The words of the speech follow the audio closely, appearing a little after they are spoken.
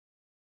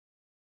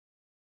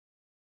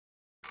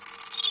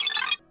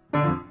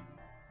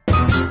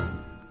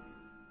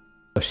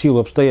В силу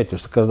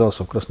обстоятельств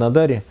оказался в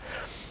Краснодаре,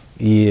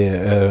 и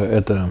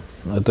это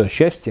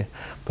счастье,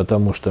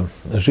 потому что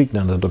жить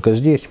надо только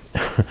здесь.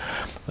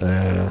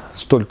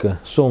 Столько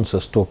солнца,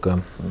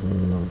 столько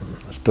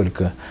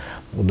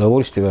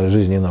удовольствия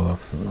жизненного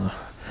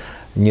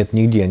нет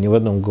нигде, ни в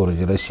одном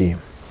городе России,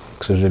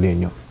 к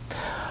сожалению.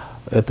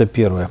 Это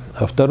первое.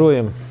 А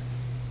второе,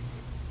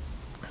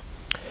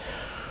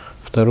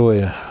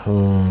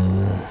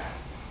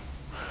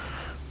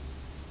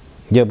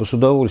 я бы с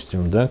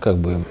удовольствием, да, как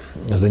бы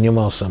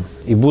занимался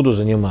и буду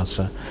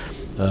заниматься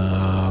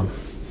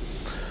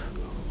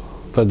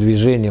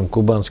продвижением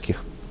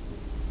кубанских,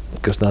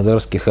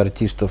 краснодарских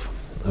артистов,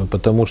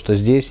 потому что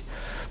здесь,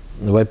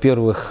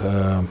 во-первых,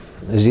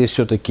 здесь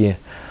все-таки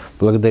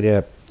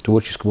благодаря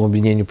творческому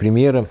объединению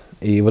премьера,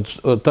 и вот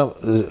там,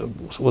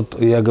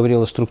 вот я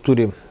говорил о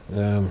структуре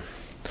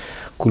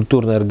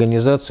культурной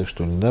организации,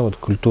 что ли, да, вот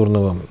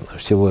культурного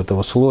всего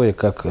этого слоя,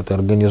 как это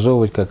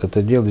организовывать, как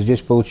это делать. Здесь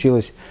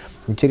получилось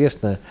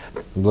интересно,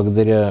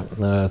 благодаря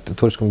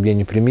творческому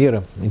объединению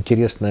премьера,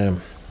 интересная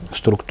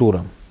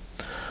структура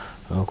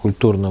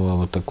культурного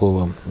вот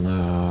такого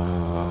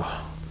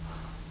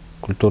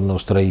культурного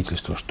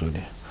строительства, что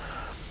ли.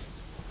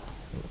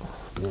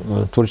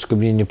 Творческое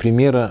объединение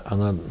премьера,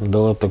 она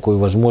дала такую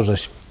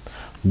возможность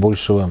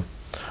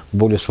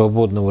более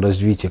свободного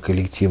развития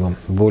коллектива,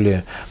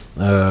 более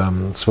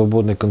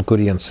свободной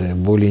конкуренции,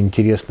 более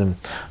интересным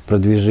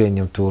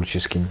продвижением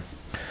творческим,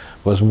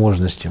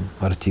 возможностям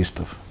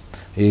артистов.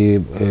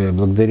 И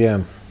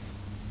благодаря,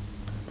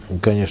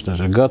 конечно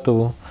же,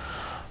 Гатову,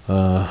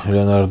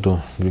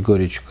 Леонарду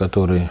Григорьевичу,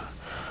 который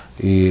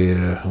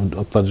и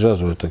под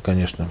джазу, это,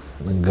 конечно,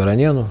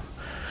 Гараняну,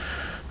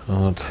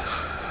 вот,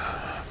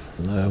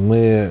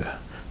 мы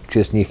в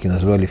честь них и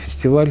назвали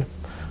фестиваль,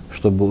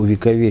 чтобы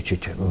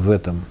увековечить в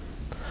этом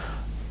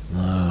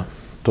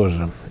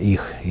тоже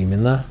их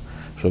имена,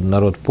 чтобы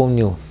народ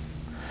помнил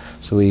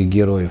своих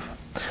героев.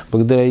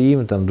 Благодаря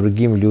им, там,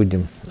 другим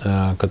людям,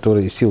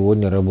 которые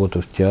сегодня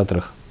работают в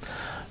театрах,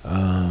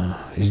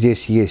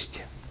 здесь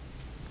есть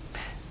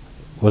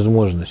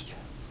возможность,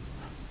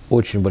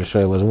 очень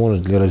большая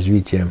возможность для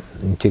развития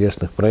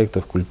интересных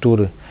проектов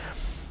культуры,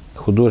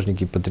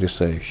 художники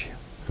потрясающие.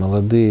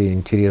 Молодые,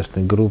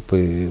 интересные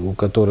группы, у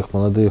которых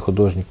молодые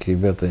художники,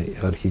 ребята,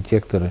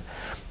 архитекторы,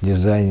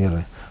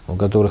 дизайнеры, у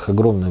которых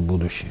огромное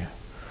будущее.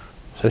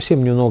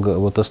 Совсем немного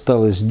вот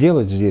осталось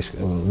сделать здесь,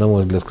 на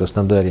мой взгляд, в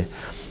Краснодаре,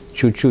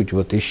 чуть-чуть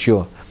вот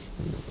еще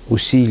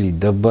усилить,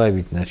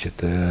 добавить, значит,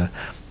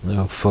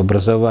 в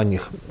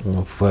образованиях,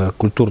 в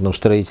культурном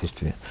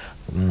строительстве,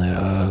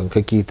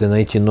 какие-то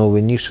найти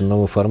новые ниши,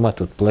 новые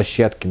форматы, вот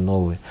площадки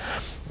новые,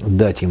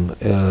 дать им,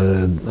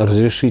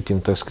 разрешить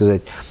им, так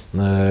сказать,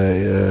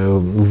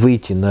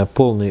 выйти на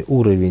полный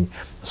уровень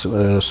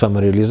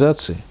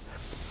самореализации.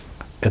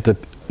 Это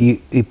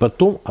и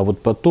потом, а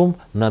вот потом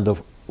надо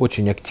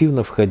очень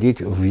активно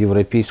входить в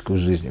европейскую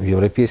жизнь, в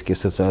европейские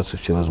ассоциации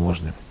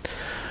всевозможные.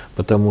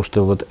 Потому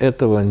что вот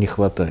этого не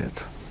хватает.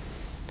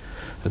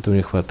 Этого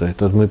не хватает.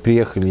 Вот мы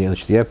приехали,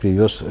 значит, я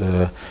привез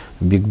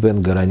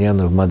Биг-бэнд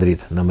Гараняна в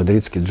Мадрид, на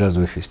мадридский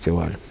джазовый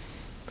фестиваль.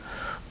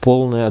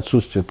 Полное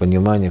отсутствие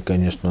понимания,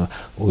 конечно,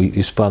 у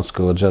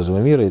испанского джазового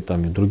мира и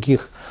там и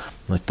других.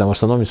 Значит, там в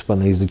основном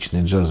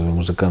испаноязычные джазовые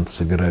музыканты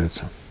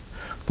собираются.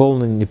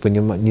 Полное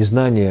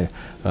незнание,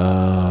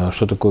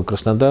 что такое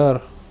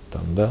Краснодар.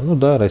 Там, да? Ну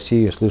да,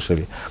 Россия,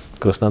 слышали.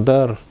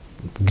 Краснодар,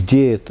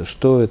 где это,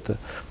 что это.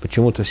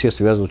 Почему-то все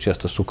связывают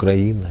часто с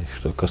Украиной,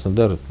 что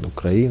Краснодар – это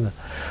Украина.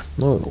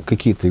 Ну,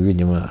 какие-то,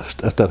 видимо,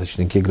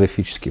 остаточные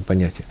географические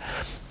понятия.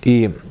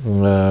 И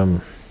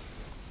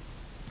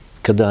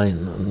когда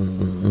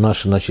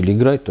наши начали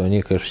играть, то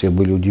они, конечно, все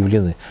были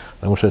удивлены,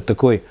 потому что это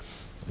такой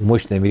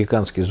мощный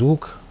американский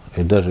звук,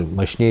 и даже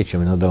мощнее,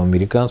 чем иногда у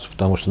американцев,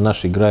 потому что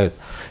наши играют,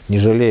 не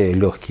жалея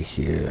легких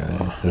и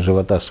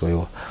живота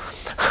своего,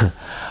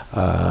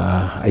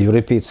 а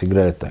европейцы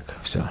играют так,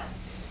 все,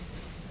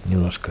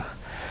 немножко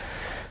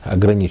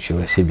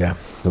ограничивая себя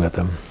в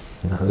этом,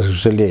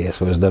 жалея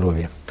свое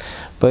здоровье.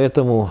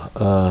 Поэтому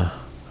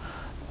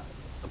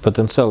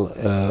потенциал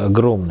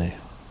огромный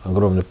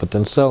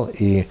потенциал,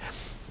 и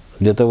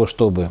для того,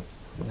 чтобы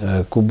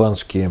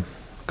кубанские,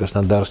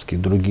 краснодарские,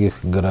 других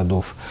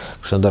городов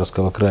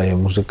Краснодарского края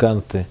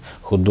музыканты,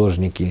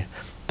 художники,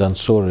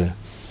 танцоры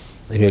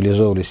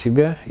реализовывали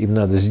себя, им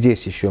надо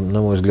здесь еще,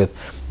 на мой взгляд,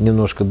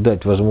 немножко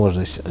дать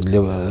возможность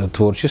для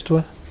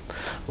творчества,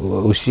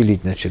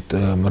 усилить, значит,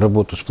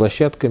 работу с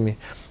площадками,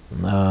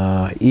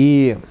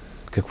 и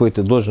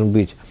какой-то должен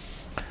быть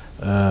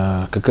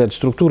какая-то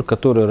структура,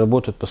 которая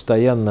работает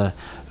постоянно,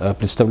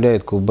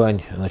 представляет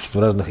Кубань, значит, в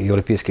разных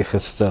европейских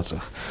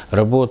ассоциациях,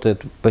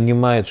 работает,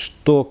 понимает,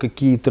 что,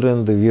 какие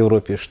тренды в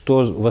Европе,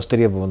 что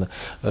востребовано,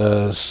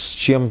 с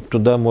чем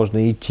туда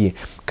можно идти,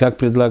 как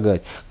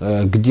предлагать,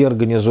 где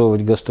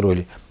организовывать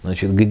гастроли,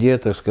 значит, где,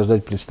 так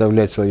сказать,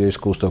 представлять свое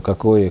искусство,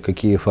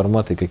 какие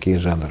форматы, какие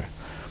жанры.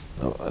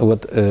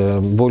 Вот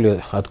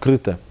более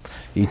открыто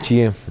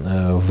идти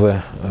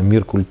в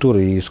мир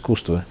культуры и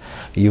искусства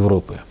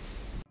Европы.